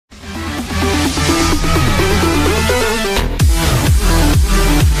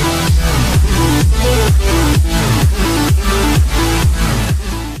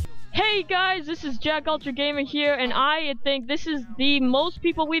Jack Ultra Gamer here, and I think this is the most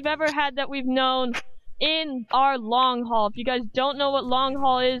people we've ever had that we've known in our long haul. If you guys don't know what long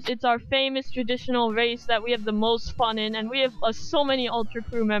haul is, it's our famous traditional race that we have the most fun in, and we have so many Ultra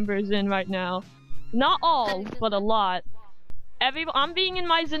Crew members in right now. Not all, but a lot. I'm being in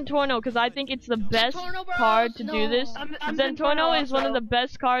my Zentorno because I think it's the best card to do this. Zentorno is one of the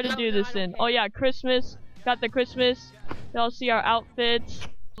best cards to do this in. Oh yeah, Christmas. Got the Christmas. Y'all see our outfits.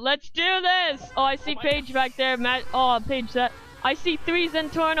 Let's do this! Oh, I see Paige back there. Matt. Oh, Paige, that. I see 3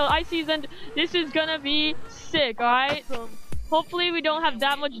 Zentorno. I see This is gonna be sick, alright? Hopefully we don't have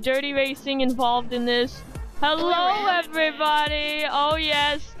that much dirty racing involved in this. Hello, everybody! Oh,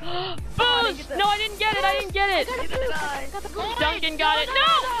 yes! Boost! No, I didn't get it! I didn't get it! Duncan got it! No!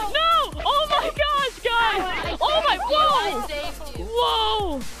 No! Oh my gosh, guys! Oh my... Whoa!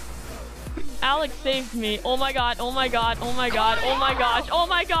 Whoa! Alex saved me. Oh my god, oh my god, oh my god, oh my gosh, oh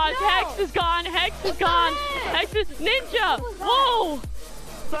my gosh! Hex is gone! Hex is gone! Hex is... Ninja! Whoa!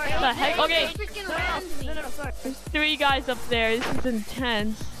 What the heck? Okay. There's 3 guys up there. This is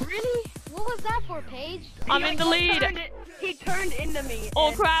intense. Really? What was that for, Paige? I'm in the lead. He turned into me.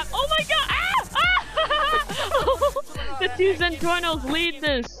 Oh crap! Oh my god! Ah! Ah! The 2 Zentornos lead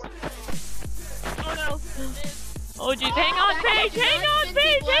this. Oh no. Oh jeez! Hang on, Paige! Hang on,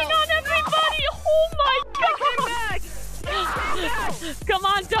 Paige! Hang on, everybody! Oh my god! Come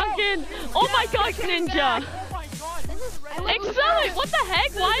on, Duncan! Oh my gosh, Ninja! Excellent! What the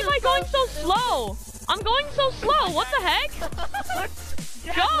heck? Why am I going so slow? I'm going so slow. What the heck?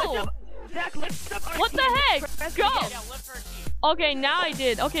 Go! What the heck? Go! Okay, now I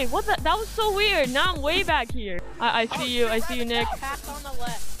did. Okay, what the? That was so weird. Now I'm way back here. I see you. I see you, Nick.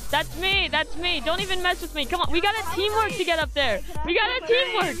 That's me. That's me. Don't even mess with me. Come on. We got a teamwork to get up there. We got a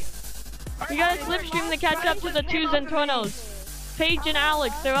teamwork. We got a slipstream to catch up to the 2 Zentornos. Paige and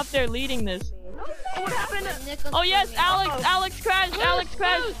Alex, they're up there leading this. Oh yes, Alex. Alex crashed. Alex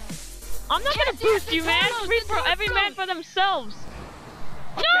crashed. I'm not gonna boost you, man. Every man for themselves.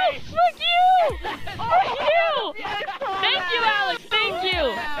 No, frick you! Frick you! Thank you, Alex. Thank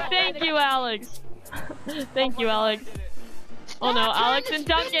you. Thank you, Alex. Thank you, Alex. Oh no, Alex and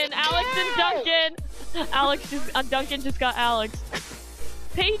Duncan. Alex and Duncan. Duncan just got Alex.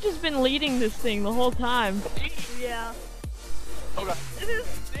 Paige has been leading this thing the whole time. Yeah. This is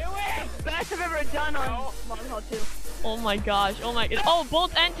the best I've ever done on Long Haul 2. Oh my gosh, oh my god. Oh,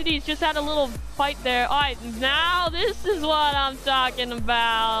 both entities just had a little fight there. Alright, now this is what I'm talking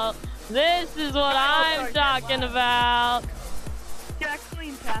about. This is what I'm talking about. Get a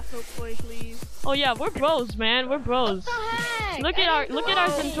clean pass, hopefully, please. Oh yeah, we're bros, man. We're bros. Look at our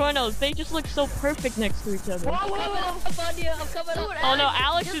Zentornos. They just look so perfect next to each other. Oh no,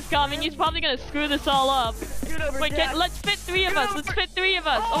 Alex is coming. He's probably gonna screw this all up. Wait, let's fit 3 of us. Let's fit 3 of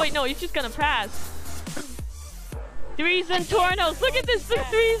us. Oh wait, no, he's just gonna pass. 3 Zentornos. Look at this.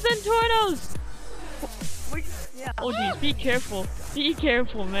 3 Zentornos. Oh geez, be careful. Be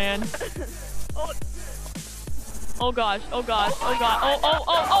careful, man. Oh gosh, oh gosh, oh god,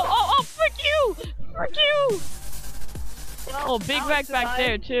 oh, frick you! Frick you! Oh, big wreck back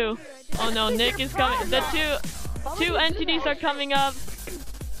there too. Oh no, Nick is coming. The two entities are coming up.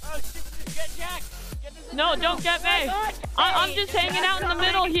 No, don't get me! I'm just hanging out in the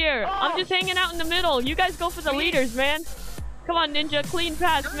middle here. I'm just hanging out in the middle. You guys go for the leaders, man. Come on, Ninja, clean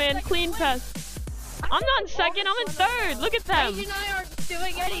pass, man, clean pass. I'm not in second, I'm in 3rd. Look at them. Paige and I aren't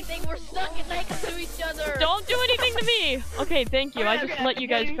doing anything. We're stuck next to each other. Don't do anything to me. Okay, thank you. I just let you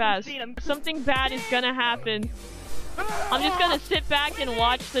guys pass. Something bad is gonna happen. I'm just gonna sit back and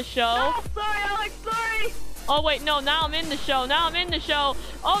watch the show. Oh, sorry, Alex, sorry. Oh wait, no, now I'm in the show. Now I'm in the show.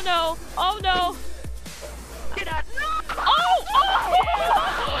 Oh no. Oh no. Oh!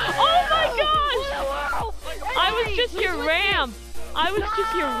 Oh my gosh! I was just your ramp. I was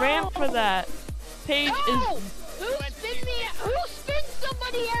just your ramp for that. Paige is... Who spin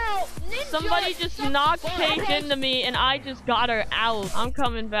somebody out? Ninja. Somebody just knocked Paige into me and I just got her out. I'm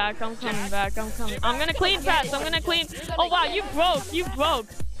coming back. I'm coming back. I'm coming. I'm gonna clean pass. I'm gonna clean. Oh wow, you broke. You broke.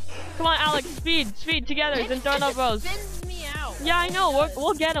 Come on, Alex. Speed together. Zentorno bros. Yeah, I know.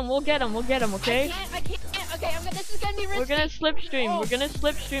 We'll get him. We'll get him. We'll get him. Okay. I can't. Okay, this is gonna be risky. We're gonna slipstream. We're gonna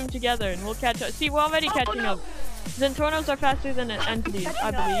slipstream together and we'll catch up. See, we're already catching up. Zentornos are faster than entities,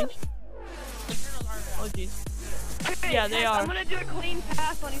 I believe. Oh jeez. Okay, yeah, they are. I'm gonna do a clean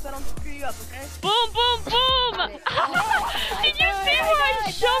pass on you so I don't screw you up, okay? Boom, boom, boom! Did you see where I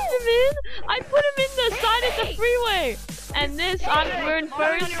shoved him in? I put him in the side of the freeway. And this, we're in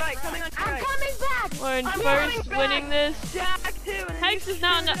 1st. I'm coming back. We're in 1st, winning this. Hex is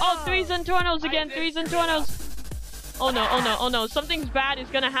now in the... Oh, 3 Zentornos again. 3 Zentornos. Oh no, oh no, oh no. Something's bad is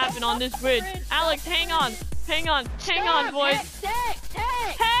gonna happen on this bridge. Alex, hang on. Hang on, boys.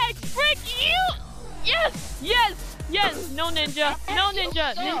 Hex, frick you! Yes, yes, yes. No ninja, no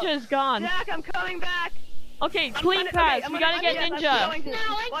ninja. Ninja is gone. Jack, I'm coming back. Okay, clean pass. We gotta get ninja.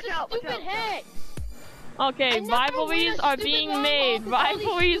 Watch out, watch out. Hex. Okay, And that's rivalries why are we're being stupid made. long balls,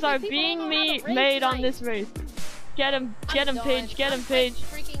 Rivalries are because being people don't have a race made on right. this race. Get him, I'm Paige, get him, done. Paige.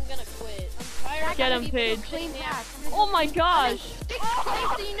 I'm freaking gonna quit. I'm tired Get of him, people Paige. clean pass. Oh my gosh.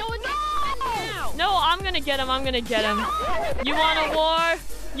 So you know what now? No, I'm gonna get him, I'm gonna get him. You want a war?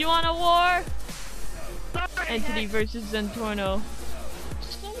 You want a war? Sorry, Entity Hex. versus Zentorno.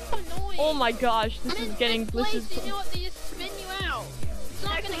 So annoying. Oh my gosh, this is getting, this is... You know what? They just spin you out. It's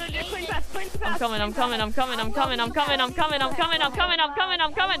not Hex, gonna clean gain it. pass, clean pass. I'm coming, I'm coming, I'm coming, I'm coming, I'm coming, I'm coming, I'm coming, I'm coming, I'm coming,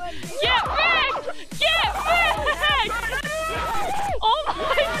 I'm coming. Get wrecked! Get wrecked! Oh my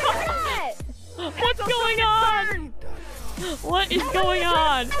god! What's going on? What is going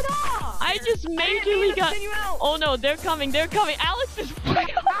on? I just majorly got... Oh no, they're coming, they're coming. Alex is... Oh my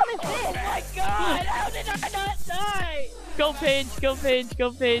god, how did I not die? Go Paige, go Paige,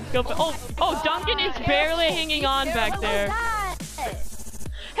 go Paige, go Paige. Oh, Duncan is barely hanging on back there.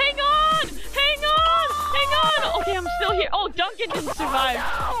 Hang on! Hang on! Hang on! Okay, I'm still here. Oh, Duncan didn't survive.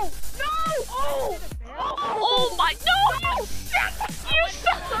 No! Oh! Oh my... No! You suck! You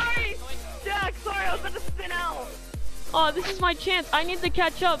suck! Sorry! Jack, sorry, I was about to spin out. Oh, this is my chance. I need to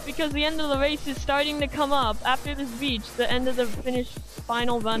catch up because the end of the race is starting to come up. After this beach, the end of the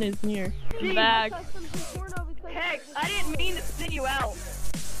final run is near. I'm back. Hex, I didn't mean to spin you out.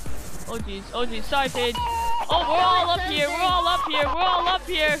 Oh jeez, oh jeez. Sorry, Paige. Oh, we're all up here. We're all up here. We're all up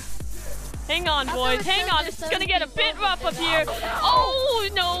here. Hang on, boys. Hang on. This is gonna get a bit rough up here. Oh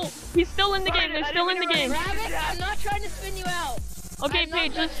no! He's still in the game. They're still in the game. Rabbit, I'm not trying to spin you out. Okay,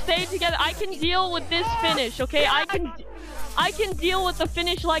 Paige, let's stay together. I can deal with this finish, okay? I can deal with the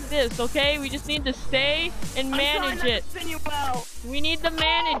finish like this, okay? We just need to stay and manage it. Spin you out. We need to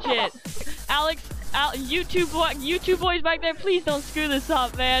manage it. Alex, you two boys back there, please don't screw this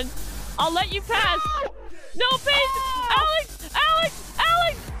up, man. I'll let you pass. No, Paige! Alex,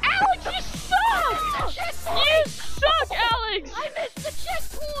 you suck! You suck, Alex! I missed the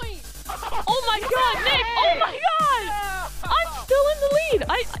checkpoint. Oh my god, Nick! Oh my god! I'm still in the lead!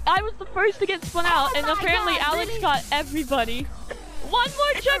 I was the first to get spun out, and apparently Alex got everybody. One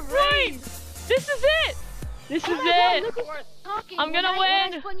more checkpoint! This is it! This is it! I'm gonna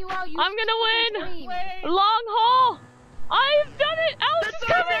win! I'm gonna win! Long haul! I've done it! Alex is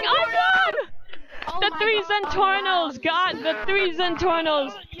coming! I won! The three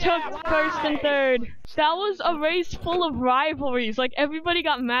Zentornos took first and third. That was a race full of rivalries. Like, everybody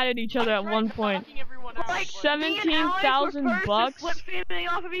got mad at each other at one point. Like, 17,000 bucks. Flip feeding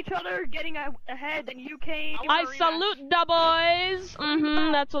off of each other, getting ahead, and you came. I salute the boys.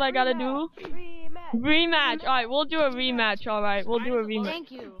 That's what I gotta do. Rematch. Alright, we'll do a rematch. Alright, we'll do a rematch.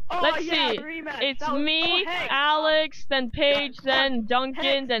 Thank you. Let's see. It's me, Alex, then Paige, then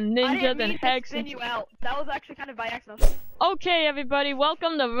Duncan, then Ninja, then Hex. Spin you out. That was actually kind of by accident. Okay, everybody,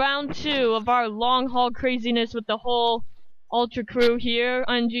 welcome to round 2 of our long haul craziness with the whole Ultra crew here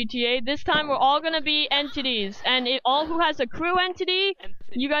on GTA. This time we're all gonna be entities, and all who has a crew entity,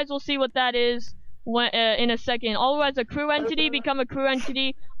 you guys will see what that is when, in a second. All who has a crew entity become a crew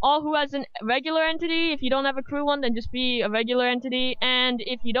entity. All who has a regular entity, if you don't have a crew one, then just be a regular entity. And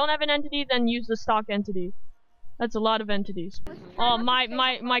if you don't have an entity, then use the stock entity. That's a lot of entities. Oh,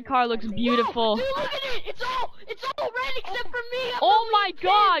 my car looks beautiful. Dude, look at it! It's all red except for me! Oh my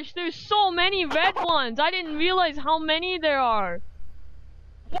gosh, there's so many red ones. I didn't realize how many there are.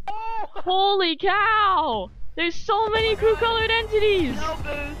 Holy cow! There's so many crew colored entities. No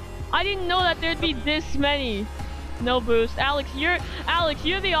boost. I didn't know that there'd be this many. No boost. Alex, you're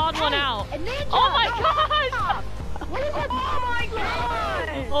the odd one out. Oh my gosh! Oh my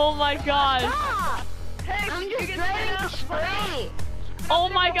god! Oh my gosh. Hey, I'm you just get ready to spin out. spray. Oh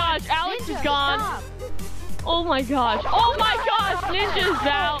my gosh, Alex is gone. Oh my gosh. Oh my gosh, Ninja's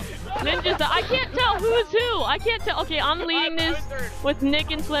out. Ninja's out. I can't tell who's who. I can't tell. Okay, I'm leading this with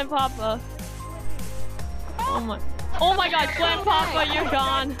Nick and Slam Papa. Oh my god, Slam Papa, you're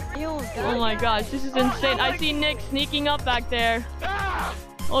gone. Oh my gosh, this is insane. I see Nick sneaking up back there.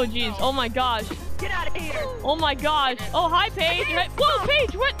 Oh jeez, oh my gosh. Get out of here. Oh my gosh. Oh, hi Paige. Whoa,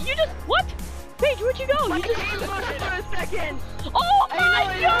 Paige, what? What? Paige, where'd you go? You just... For a second. Oh my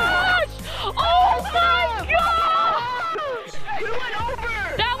gosh! Oh my gosh! We went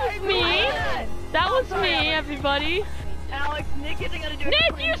over. That was me. That was me, everybody. Alex, Nick isn't gonna do it.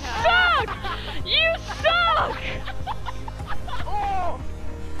 Nick, you suck! You suck! Oh,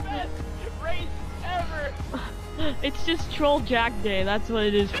 best race ever. It's just Troll Jack Day. That's what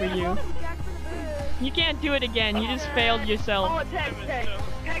it is for you. You can't do it again. You just failed yourself. Oh,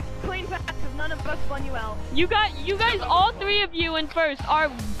 Hex, clean pass, because none of us spun you out. You guys, all three of you in first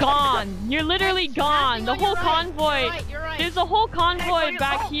are gone. You're literally gone. The whole convoy. You're right. There's a whole convoy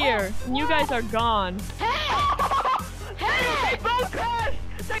back here, and you guys are gone. Hey, both crashed!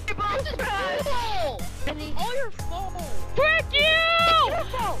 They both crashed! All your fault. Frick you!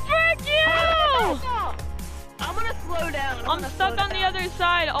 Frick you! I'm gonna slow down. I'm stuck on the other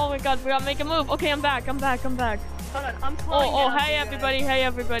side. Oh my god, we gotta make a move. Okay, I'm back. Hold on, I'm slowing Oh, down. hey everybody, hey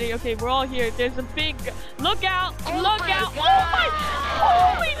everybody. Okay, we're all here. There's a big look out, look out. God. Oh my,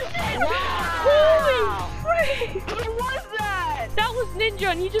 holy shit! Wow. Holy frick! Who was that? That was Ninja,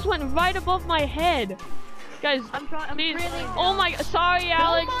 and he just went right above my head. Guys, I'm please. really Oh my, sorry,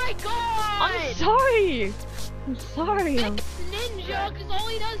 Alex. Oh my god! I'm sorry. I'm sorry. It's Ninja, because all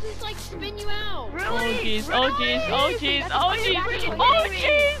he does is like spin you out. Really? Oh jeez, oh jeez, oh jeez, oh jeez, oh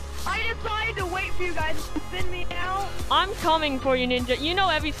jeez. I decided to wait for you guys to spin me out. I'm coming for you, Ninja. You know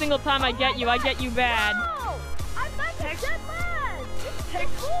every single time I get you bad. I'm not that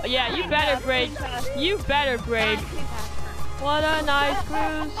bad. Yeah, you better break. You better break. What a nice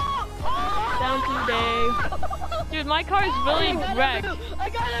cruise down today. Dude, my car is really wrecked.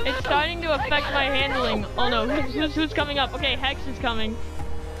 It's starting to affect my handling. Oh no, who's coming up? Okay, Hex is coming.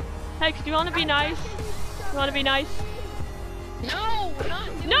 Hex, do you want to be nice? You want to be nice? No, we're not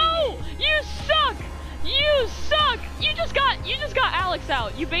doing No! it. You suck! You suck! You just got Alex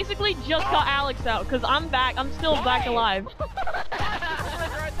out. You basically just got Alex out, because I'm back. I'm still back alive.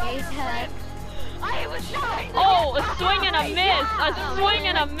 I was trying to Oh, a swing and a miss! A swing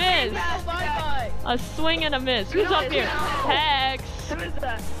and a miss! Bye-bye. A swing and a miss. Who's up here? Hex! Who is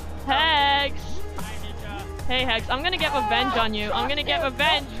that? Hex! Hey Hex, I'm gonna get revenge on you. I'm gonna get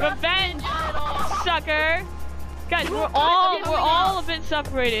revenge! Revenge! Sucker! Guys, we're all a bit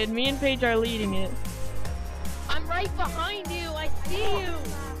separated. Me and Paige are leading it. I'm right behind you. I see you.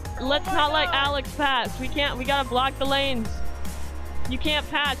 Let's not let Alex pass. We gotta block the lanes. You can't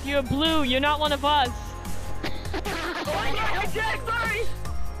pass. You're blue. You're not one of us. Sorry.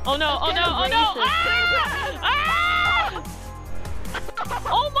 Oh no, oh no, oh no! Ah! Ah!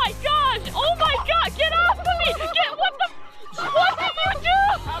 Oh my gosh! Oh my god! Get off of me! What did you do?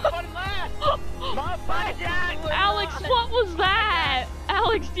 Have fun last. Bye, Jack. Alex, what was that?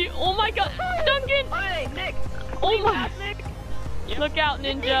 Alex, oh my god! Duncan! Hey, Nick. Oh my! Pass, Nick. Look out,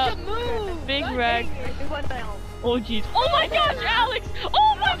 Ninja! Move. Big wreck. What the hell? Oh jeez. Oh my gosh, Alex!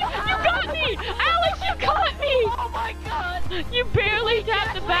 Oh my god! You got me! Alex, you got me! Oh my god. You barely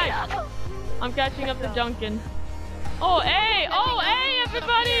tapped the back. I'm catching up to Duncan. Oh, hey! Oh, hey,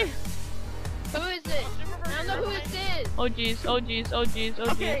 everybody! Who is it? I don't know who it is. Oh jeez, oh jeez, oh jeez,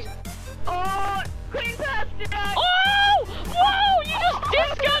 oh Okay. jeez. Oh, clean pass, Jack. Oh! Whoa! You just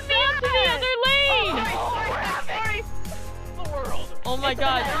discount me into the other lane! Sorry. The world. Oh my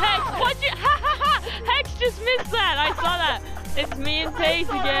god. Hex, what'd you? Ha ha ha! Hex just missed that! I saw that! It's me and Paige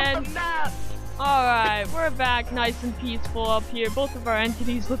again. Alright, we're back nice and peaceful up here. Both of our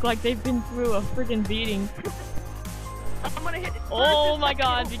entities look like they've been through a friggin' beating. I'm gonna hit Oh my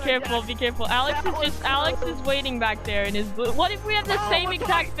god, be careful, be careful. Alex is waiting back there in his blue. What if we have the same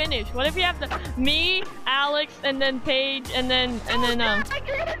exact finish? What if we have me, Alex, and then Paige, and then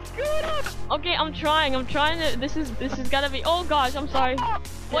okay, I'm trying to, this is gotta be, oh gosh, I'm sorry.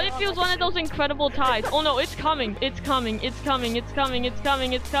 What if it was one of those incredible ties? Oh no, it's coming, it's coming. It's coming.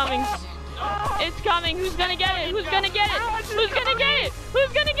 Who's gonna get it? Who's gonna get it? Who's gonna get it?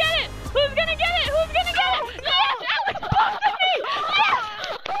 Who's gonna get it? Who's gonna get it? Who's gonna get it? Yes, Alex boosted me! Yes!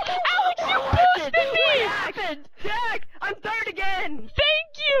 Alex, you boosted me! Jack, I'm third again! Thank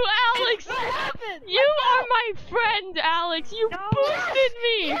you, Alex! What happened? You are my friend, Alex! You boosted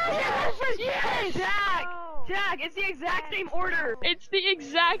me! Yes! Jack, it's the exact same order! It's the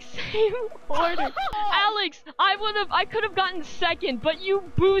exact same order. Alex, I could have gotten second, but you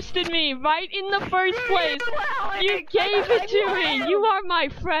boosted me right in the first place. You gave it to me. You are my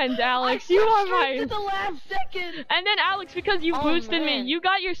friend, Alex. You are my... the last second. And then Alex, because you boosted me, you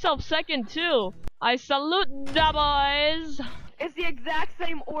got yourself second too. I salute the boys. It's the exact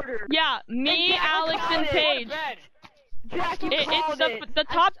same order. Yeah, me, Alex, and Paige. Jack, you called it. The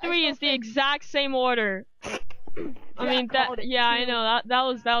top three is the exact same order. I mean that. Yeah, I know that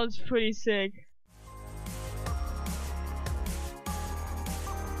was pretty sick.